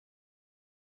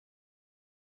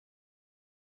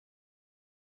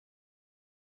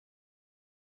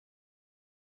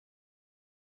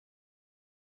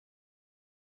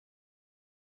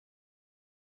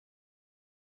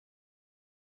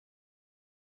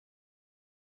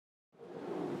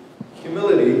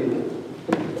Humility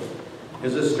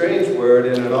is a strange word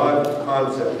and an odd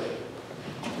concept.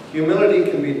 Humility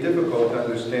can be difficult to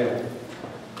understand.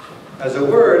 As a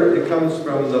word, it comes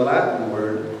from the Latin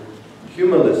word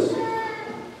humilis,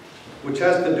 which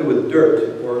has to do with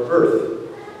dirt or earth.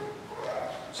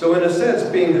 So in a sense,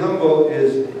 being humble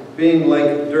is being like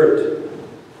dirt.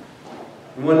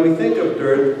 And when we think of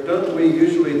dirt, don't we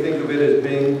usually think of it as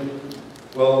being,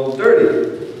 well,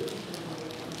 dirty?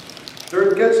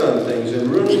 Dirt gets on things and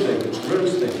ruins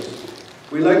things.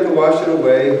 We like to wash it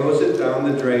away, hose it down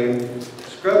the drain,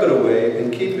 scrub it away,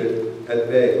 and keep it at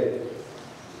bay.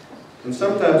 And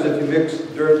sometimes if you mix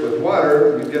dirt with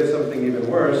water, you get something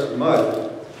even worse,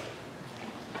 mud.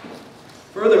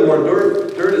 Furthermore,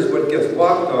 dirt is what gets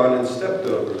walked on and stepped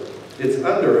over. It's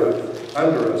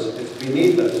under us, it's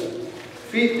beneath us.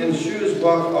 Feet and shoes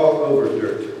walk all over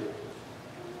dirt.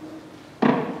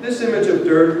 This image of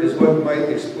dirt is what might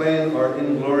explain our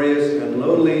inglorious and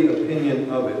lowly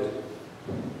opinion of it.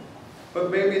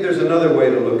 But maybe there's another way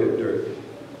to look at dirt.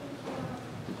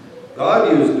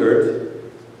 God used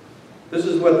dirt. This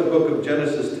is what the book of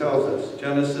Genesis tells us.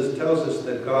 Genesis tells us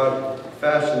that God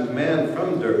fashioned man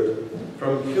from dirt,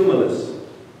 from humilis.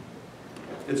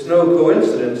 It's no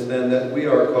coincidence then that we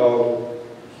are called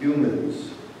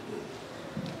humans.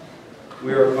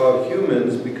 We are called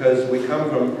humans because we come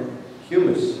from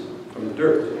humus, from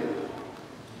dirt.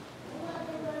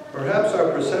 Perhaps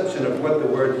our perception of what the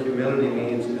word humility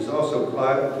means is also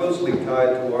closely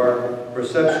tied to our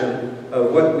perception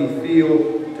of what we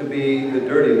feel to be the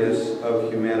dirtiness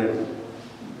of humanity.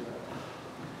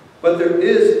 But there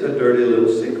is a dirty little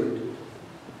secret.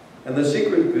 And the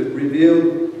secret is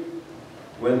revealed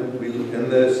when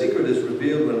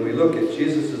we look at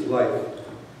Jesus' life.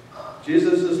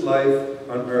 Jesus' life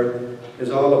on earth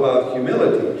is all about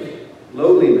humility,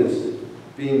 lowliness,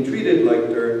 being treated like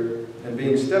dirt, and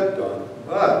being stepped on.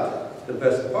 But the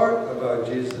best part about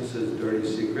Jesus' dirty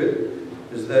secret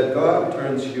is that God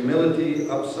turns humility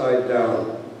upside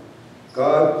down.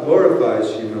 God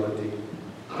glorifies humility.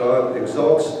 God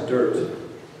exalts dirt.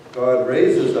 God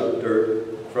raises up dirt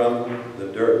from the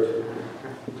dirt.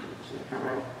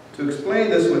 To explain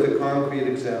this with a concrete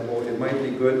example, it might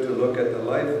be good to look at the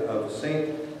life of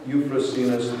Saint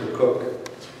Euphrosynos the cook.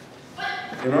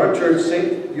 In our church,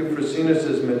 Saint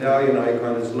Euphrosynos' medallion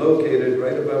icon is located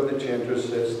right above the chanter's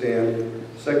stand,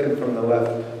 second from the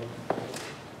left.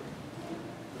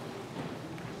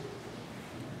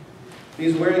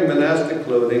 He's wearing monastic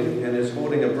clothing and is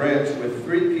holding a branch with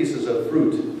 3 pieces of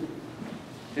fruit.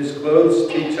 His clothes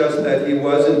teach us that he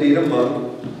was indeed a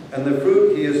monk, and the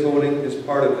fruit he is holding is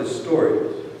part of his story,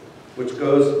 which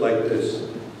goes like this.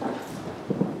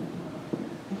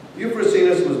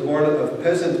 Euphrosynos was born of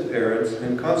peasant parents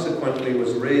and consequently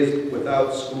was raised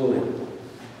without schooling.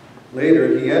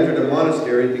 Later, he entered a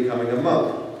monastery, becoming a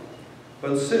monk.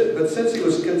 But since he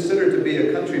was considered to be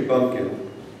a country bumpkin,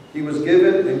 he was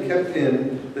given and kept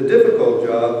in the difficult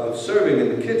job of serving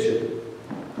in the kitchen.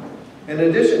 In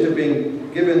addition to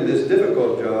being given this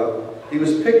difficult job, he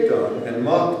was picked on and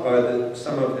mocked by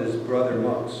some of his brother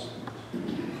monks.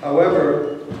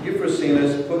 However,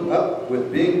 Euphrosynos put up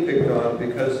with being picked on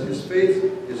because his faith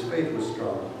was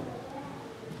strong.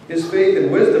 His faith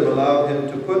and wisdom allowed him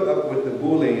to put up with the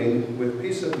bullying with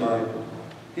peace of mind.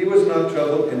 He was not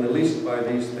troubled in the least by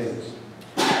these things.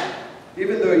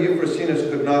 Even though Euphrosynos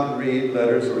could not read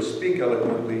letters or speak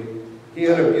eloquently, he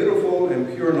had a beautiful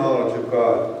and pure knowledge of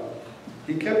God.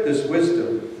 He kept this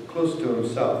wisdom close to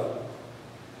himself.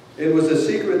 It was a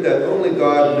secret that only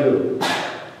God knew,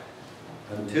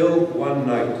 until one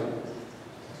night,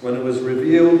 when it was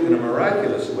revealed in a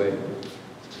miraculous way.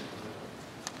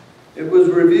 It was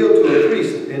revealed to a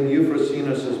priest in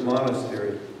Euphrosynos'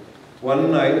 monastery.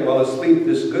 One night, while asleep,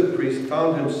 this good priest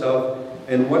found himself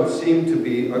in what seemed to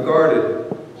be a garden.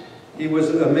 He was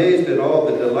amazed at all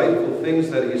the delightful things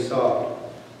that he saw.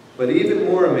 But even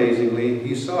more amazingly,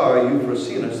 he saw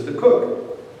Euphrosynos the cook.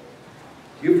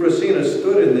 Euphrosynos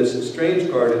stood in this strange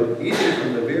garden, eating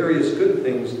from the various good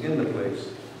things in the place.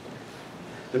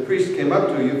 The priest came up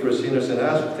to Euphrosynos and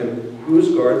asked him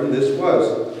whose garden this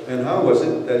was, and how was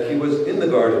it that he was in the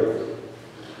garden.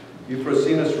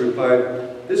 Euphrosynos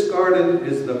replied, "This garden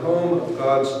is the home of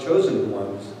God's chosen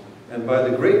ones, and by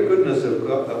the great goodness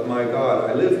of my God,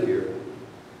 I live here."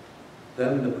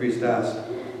 Then the priest asked,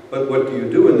 "But what do you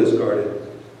do in this garden?"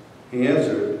 He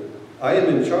answered, "I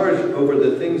am in charge over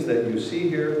the things that you see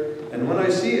here, and when I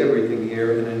see everything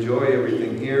here and enjoy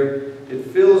everything here, it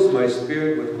fills my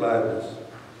spirit with gladness."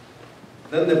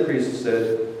 Then the priest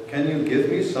said, "Can you give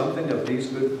me something of these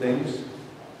good things?"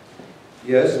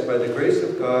 "Yes, by the grace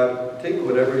of God, take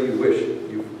whatever you wish,"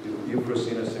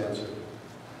 Euphrosynos answered.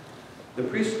 The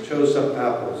priest chose some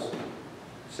apples.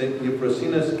 St.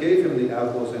 Euphrosynos gave him the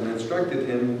apples and instructed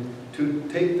him to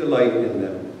take delight in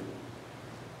them.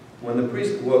 When the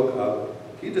priest woke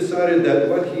up, he decided that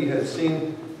what he had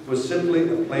seen was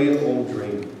simply a plain old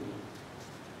dream.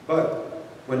 But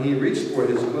when he reached for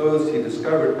his clothes, he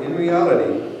discovered in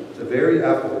reality the very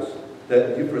apples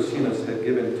that Euphrosynos had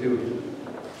given to him.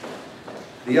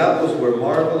 The apples were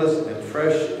marvelous and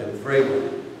fresh and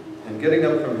fragrant, and getting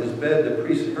up from his bed, the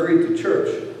priest hurried to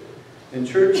church. In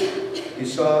church, he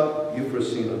saw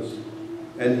Euphrosynos,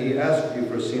 and he asked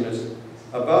Euphrosynos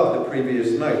about the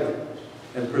previous night,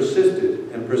 and persisted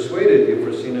and persuaded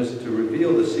Euphrosynos to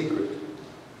reveal the secret.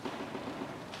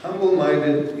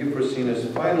 Humble-minded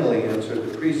Euphrosynos finally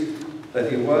answered the priest that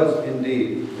he was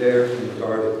indeed there in the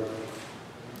garden.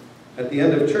 At the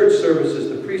end of church services,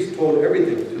 the priest told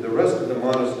everything to the rest of the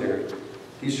monastery.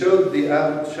 He showed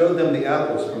them the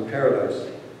apples from paradise.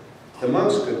 The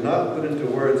monks could not put into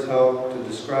words how to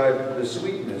describe the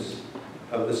sweetness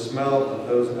of the smell of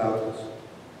those apples.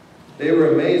 They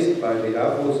were amazed by the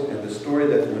apples and the story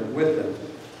that went with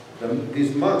them.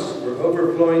 These monks were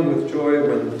overflowing with joy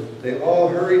when they all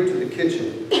hurried to the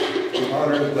kitchen to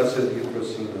honor Blessed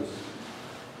Euphrosynos.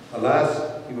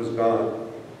 Alas, he was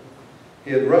gone.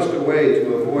 He had rushed away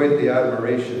to avoid the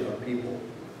admiration of people.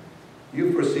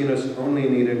 Euphrosynos only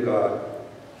needed God.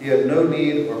 He had no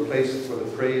need or place for the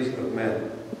praise of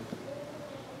men.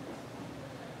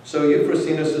 So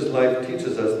Euphrosynos' life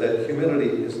teaches us that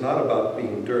humility is not about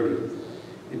being dirty.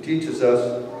 It teaches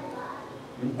us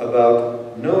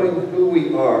about knowing who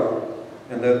we are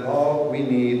and that all we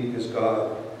need is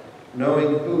God.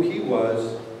 Knowing who he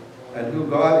was and who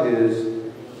God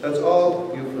is, that's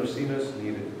all Euphrosynos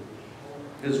needed.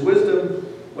 His wisdom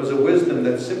was a wisdom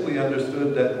that simply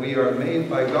understood that we are made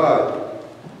by God.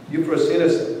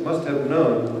 Euphrosynos must have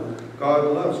known God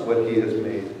loves what he has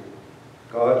made.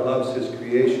 God loves his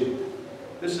creation.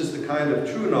 This is the kind of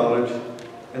true knowledge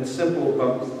and simple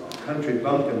country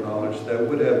bumpkin knowledge that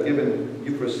would have given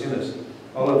Euphrosynos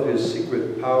all of his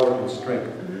secret power and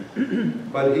strength.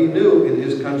 But he knew in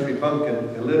his country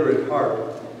bumpkin illiterate heart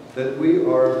that we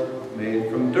are made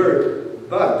from dirt,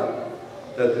 but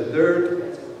that the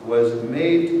dirt was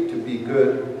made to be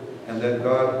good, and that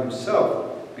God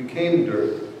himself became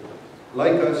dirt,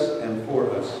 like us and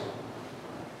for us.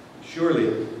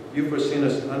 Surely,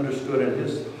 Euphrosynos understood in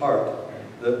his heart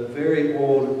the very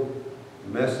old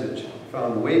message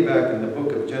found way back in the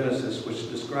book of Genesis, which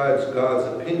describes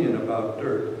God's opinion about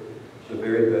dirt, the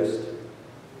very best.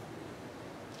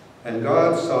 And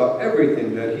God saw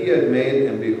everything that he had made,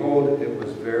 and behold, it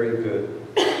was very good.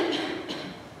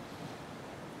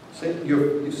 Saint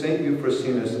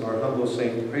Euphrosynos, our humble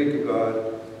saint, prayed to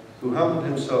God, who humbled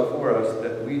himself for us,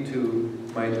 that we too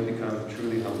might become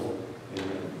truly humble.